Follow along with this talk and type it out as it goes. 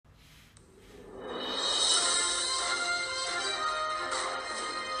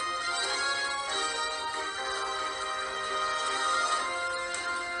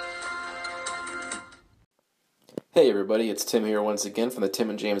Hey everybody, it's Tim here once again from the Tim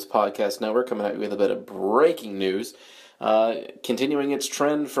and James Podcast Network, coming at you with a bit of breaking news. Continuing its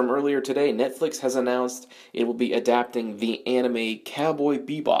trend from earlier today, Netflix has announced it will be adapting the anime Cowboy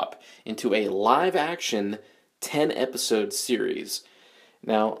Bebop into a live-action 10-episode series.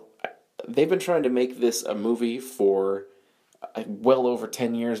 Now, they've been trying to make this a movie for well over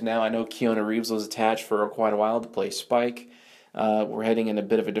 10 years now. I know Keanu Reeves was attached for quite a while to play Spike. We're heading in a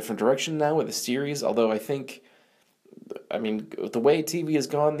bit of a different direction now with the series, although the way TV has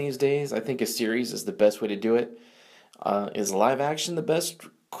gone these days, I think a series is the best way to do it. Is live action the best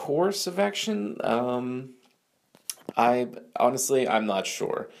course of action? I'm not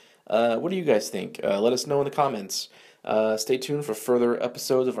sure. What do you guys think? Let us know in the comments. Stay tuned for further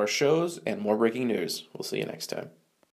episodes of our shows and more breaking news. We'll see you next time.